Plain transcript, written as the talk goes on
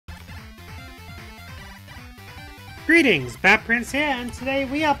Greetings, Batprince here, and today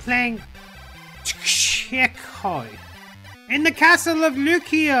we are playing Tcheco in the castle of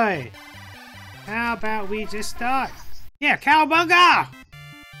Lucio. How about we just start? Yeah, cowabunga!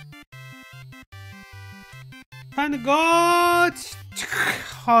 Time to go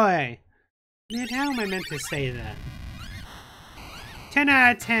Tcheco. Man, how am I meant to say that? 10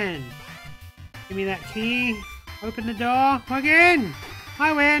 out of 10. Give me that key. Open the door. Walk in.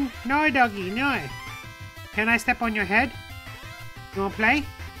 I win. No, doggy, no. Can I step on your head? You wanna play?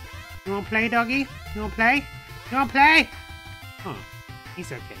 You wanna play, doggy? You wanna play? You wanna play? Oh,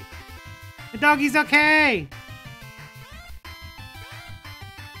 he's okay. The doggy's okay!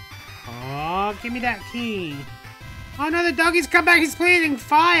 Oh, give me that key. Oh no, the doggy's come back, he's breathing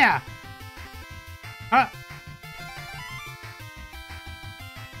fire!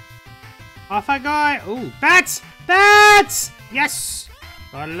 Off I go! Ooh, bats! Bats! Yes!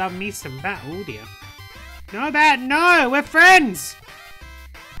 Gotta love me some bat. Oh dear. No, Bat, no! We're friends!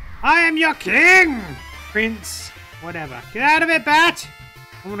 I am your king! Prince. Whatever. Get out of it, Bat!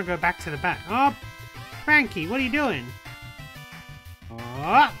 I want to go back to the bat. Oh, Frankie, what are you doing?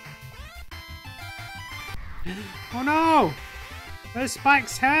 Oh! Oh no! Those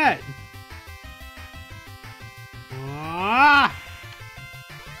spikes hurt! Oh!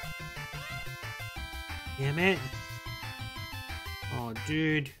 Damn it. Oh,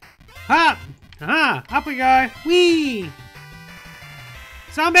 dude. Up! Ah, up we go! Whee!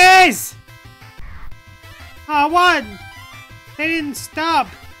 Zombies! Oh, what? They didn't stop.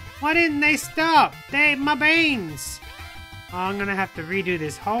 Why didn't they stop? They ate my beans. Oh, I'm gonna have to redo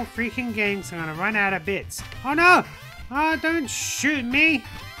this whole freaking game, so I'm gonna run out of bits. Oh no! Oh, don't shoot me!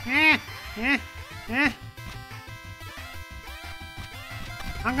 I'm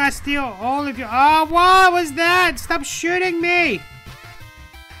gonna steal all of your— Oh, what was that? Stop shooting me!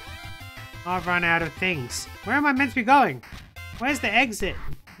 I've run out of things. Where am I meant to be going? Where's the exit?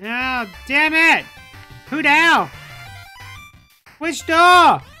 Oh, damn it! Who now? Which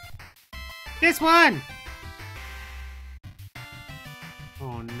door? This one!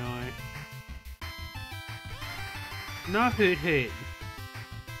 Oh no. No hoot hoot.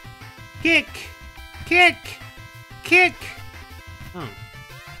 Kick! Kick! Kick! Oh.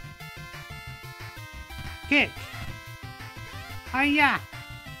 Kick! Hiya!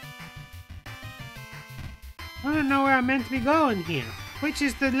 I don't know where I'm meant to be going here. Which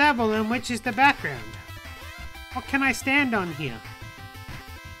is the level and which is the background? What can I stand on here?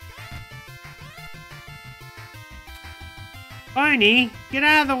 Barney, get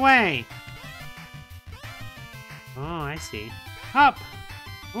out of the way! Oh, I see. Up!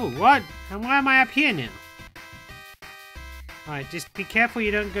 Oh, what? And why am I up here now? Alright, just be careful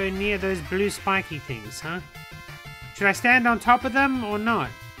you don't go near those blue spiky things, huh? Should I stand on top of them or not?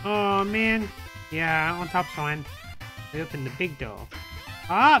 Oh, man. Yeah, on top's fine. We open the big door.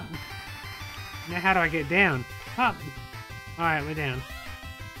 Up! Now how do I get down? Up! Alright, we're down.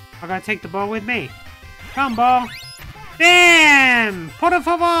 I gotta take the ball with me. Come, ball! Damn! Por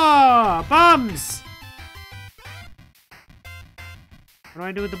favor! Bombs! What do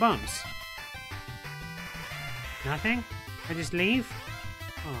I do with the bombs? Nothing? I just leave?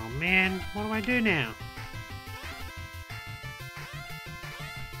 Oh man, what do I do now?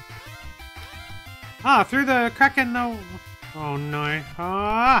 Ah, through the crack in the— Oh no.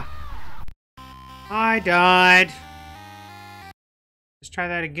 Ah! I died. Let's try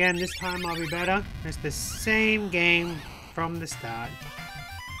that again. This time I'll be better. It's the same game from the start.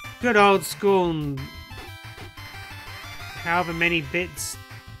 Good old school. However many bits.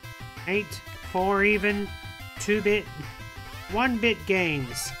 8, 4 even, 2-bit, 1-bit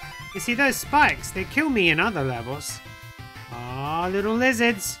games. You see those spikes? They kill me in other levels. Oh, little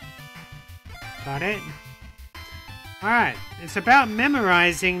lizards. Got it? Alright, it's about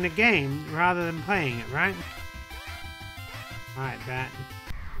memorizing the game rather than playing it, right? Alright, bat.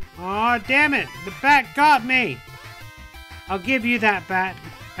 Oh, damn it! The bat got me! I'll give you that, bat.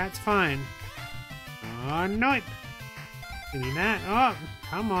 That's fine. Oh, nope. Give me that. Oh,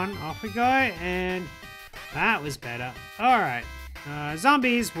 come on. Off we go. And that was better. Alright.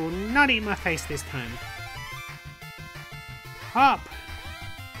 Zombies will not eat my face this time. Hop!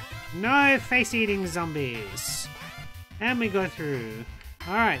 No face-eating zombies. And we go through.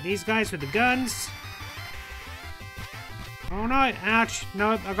 Alright, these guys with the guns. Oh no, ouch.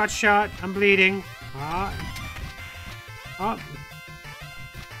 Nope, I got shot. I'm bleeding. Oh. Oh.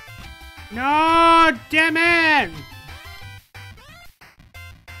 No, damn it!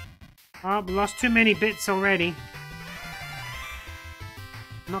 Oh, lost too many bits already.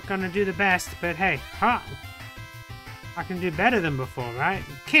 Not gonna do the best, but hey. Ha! I can do better than before, right?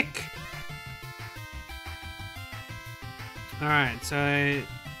 Kick! Alright, so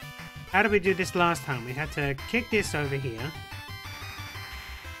how did we do this last time? We had to kick this over here.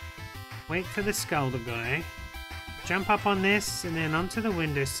 Wait for the skull to go. Jump up on this and then onto the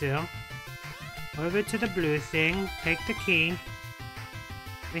windowsill. Over to the blue thing. Take the key.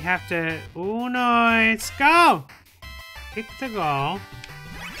 We have to... Oh no! Skull! Kick the goal.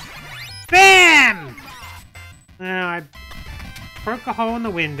 BAM! I broke a hole in the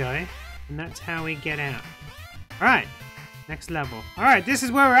window. And that's how we get out. Alright. Next level. Alright, this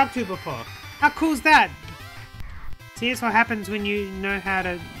is where we're up to before. How cool is that? See, it's what happens when you know how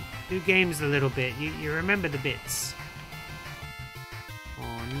to do games a little bit. You remember the bits.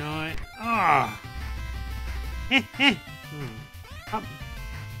 Oh no. Oh. Up.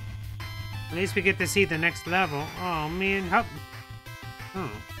 At least we get to see the next level. Oh man. Up.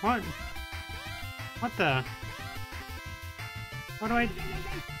 Oh, what? What the? What do I...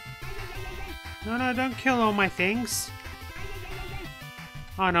 No, don't kill all my things.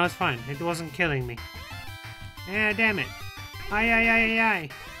 Oh no, it's fine. It wasn't killing me. Yeah, damn it. Aye.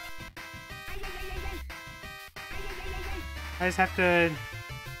 I just have to...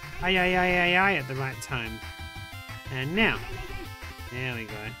 Aye at the right time. And now. There we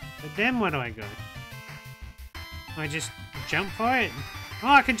go. But then where do I go? I just jump for it? Oh,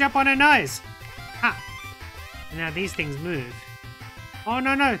 I can jump on her nose! Ha! And now these things move. Oh,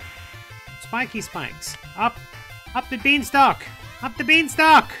 no! Spiky spikes. Up the beanstalk! Up the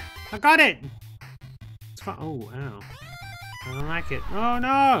beanstalk! I got it! It's fun. Oh, ow. I don't like it. Oh,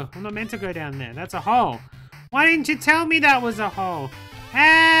 no! I'm not meant to go down there. That's a hole. Why didn't you tell me that was a hole?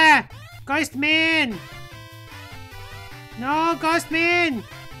 Ah! Ghost man! No, Ghost man!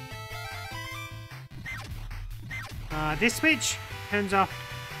 This switch turns off.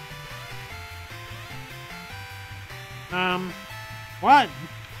 What?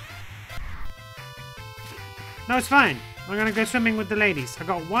 No, it's fine. I'm gonna go swimming with the ladies. I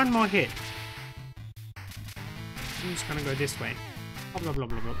got one more hit. I'm just gonna go this way. Blah, blah,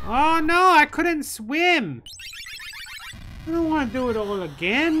 blah, blah. Oh no, I couldn't swim! I don't want to do it all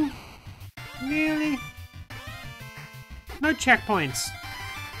again. Really? No checkpoints.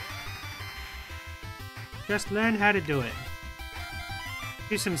 Just learn how to do it.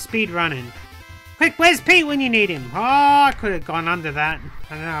 Do some speed running. Quick, where's Pete when you need him? Oh, I could have gone under that.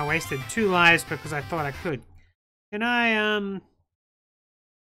 I know I wasted 2 lives because I thought I could. Can I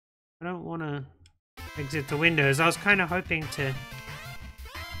don't want to exit the windows. I was kind of hoping to...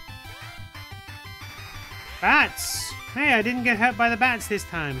 Bats! Hey, I didn't get hurt by the bats this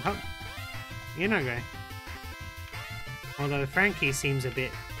time. Oh, you're not going. Although Frankie seems a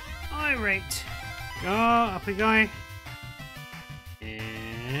bit irate. Oh, up we go.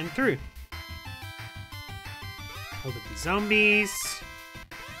 And through. Over the zombies.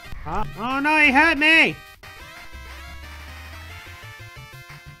 Oh no, he hurt me!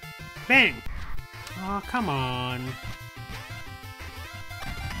 Bang! Oh, come on.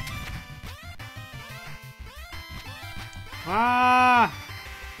 Ah!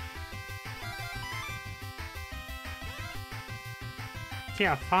 See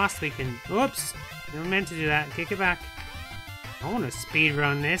how fast we can... Oops! Never meant to do that. Kick it back. I want to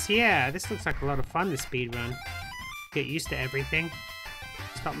speedrun this. Yeah, this looks like a lot of fun to speedrun. Get used to everything.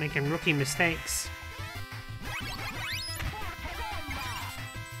 Stop making rookie mistakes.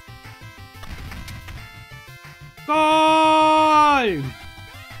 Goal!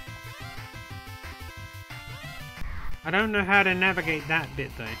 I don't know how to navigate that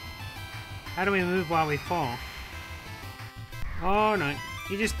bit though. How do we move while we fall? Oh no,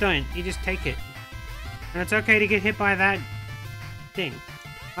 you just don't. You just take it. And it's okay to get hit by that thing.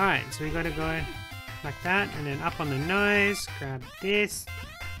 Alright, so we gotta go like that, and then up on the nose, grab this,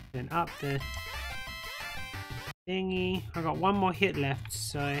 then up the thingy. I got one more hit left,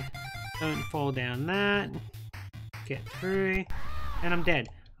 so don't fall down that. Get through, and I'm dead.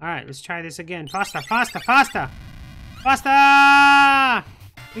 Alright, let's try this again. Faster, faster, faster! Faster!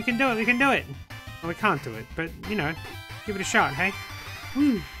 We can do it, we can do it! Well, we can't do it, but, you know, give it a shot, hey?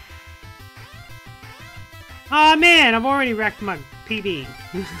 Woo! Oh man, I've already wrecked my PB.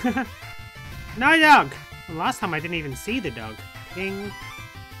 No dog! Well, last time I didn't even see the dog. Ding.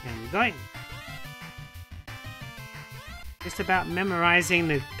 And we're going. Just about memorizing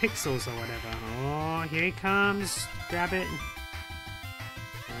the pixels or whatever. Oh, here he comes. Grab it.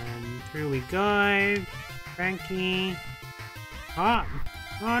 And through we go. Frankie. Oh.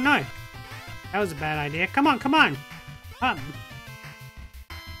 Oh no. That was a bad idea. Come on, come on. Up.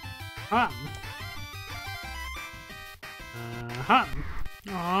 Up. Up.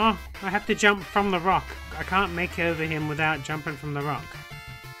 Oh, I have to jump from the rock. I can't make it over him without jumping from the rock.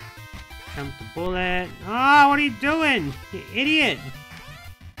 Jump the bullet. Oh, what are you doing? You idiot.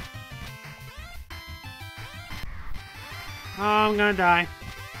 Oh, I'm gonna die.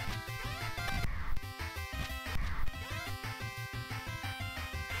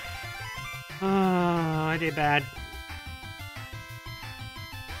 Oh, I did bad.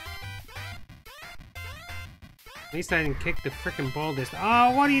 At least I didn't kick the frickin' ball this.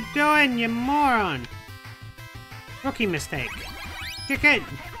 Oh, what are you doing, you moron? Rookie mistake. Kick it.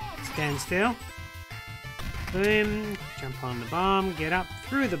 Stand still. Boom. Jump on the bomb. Get up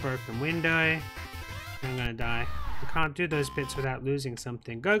through the broken window. I'm gonna die. I can't do those bits without losing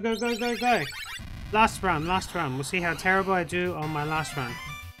something. Go, go, go, go, go. Last run, last run. We'll see how terrible I do on my last run.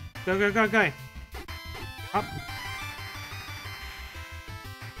 Go, go, go, go. Up.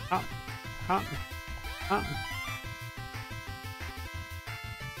 Up. Up. Up.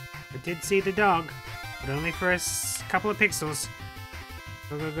 I did see the dog, but only for a couple of pixels.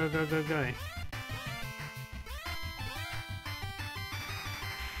 Go, go, go, go, go, go.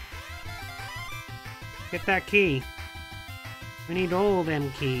 Get that key. We need all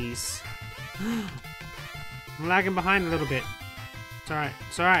them keys. I'm lagging behind a little bit. It's alright,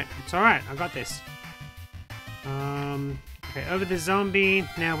 it's alright, it's alright. I got this. Okay, over the zombie.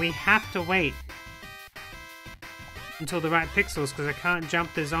 Now we have to wait until the right pixels because I can't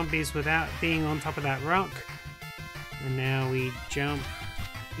jump the zombies without being on top of that rock. And now we jump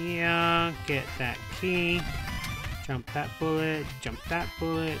here, get that key, jump that bullet,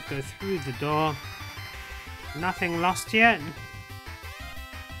 go through the door. Nothing lost yet?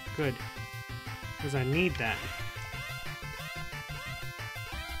 Good, because I need that.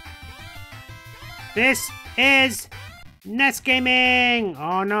 This is NES Gaming!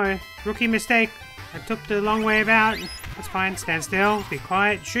 Oh no, rookie mistake. I took the long way about. That's fine, stand still, be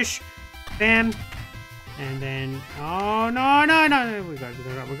quiet, shush, bam. And then, oh no, no, no, we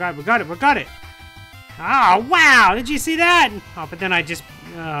got it. Oh wow, did you see that? Oh, but then I just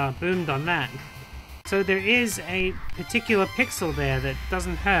boomed on that. So there is a particular pixel there that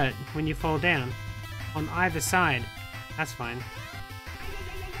doesn't hurt when you fall down on either side. That's fine.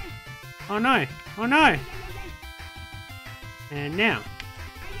 Oh no, oh no. And now.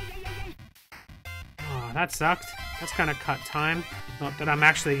 Oh, that sucked. That's gonna cut time. Not that I'm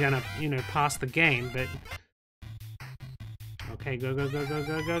actually gonna, you know, pass the game, but... Okay, go, go, go, go,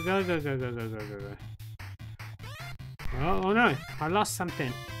 go, go, go, go, go, go, go, go, go. Oh no, I lost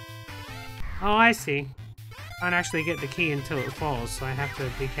something. Oh, I see. I can't actually get the key until it falls, so I have to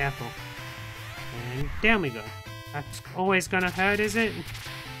be careful. And down we go. That's always gonna hurt, is it?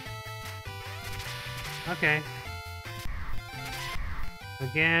 Okay.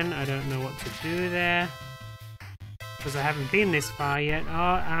 Again, I don't know what to do there. Because I haven't been this far yet. Oh,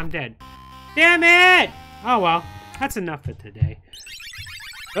 I'm dead. Damn it! Oh well, that's enough for today.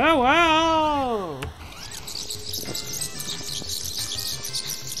 Oh well!